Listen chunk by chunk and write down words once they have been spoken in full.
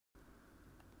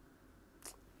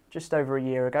Just over a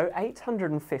year ago,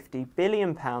 £850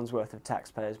 billion worth of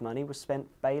taxpayers' money was spent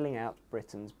bailing out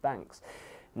Britain's banks.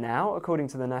 Now, according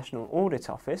to the National Audit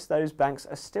Office, those banks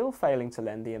are still failing to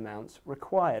lend the amounts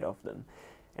required of them.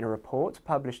 In a report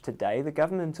published today, the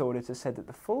government auditor said that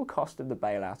the full cost of the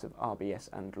bailout of RBS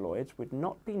and Lloyds would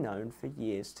not be known for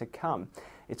years to come.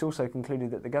 It also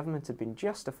concluded that the government had been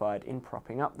justified in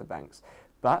propping up the banks,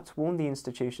 but warned the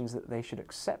institutions that they should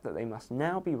accept that they must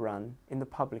now be run in the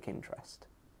public interest.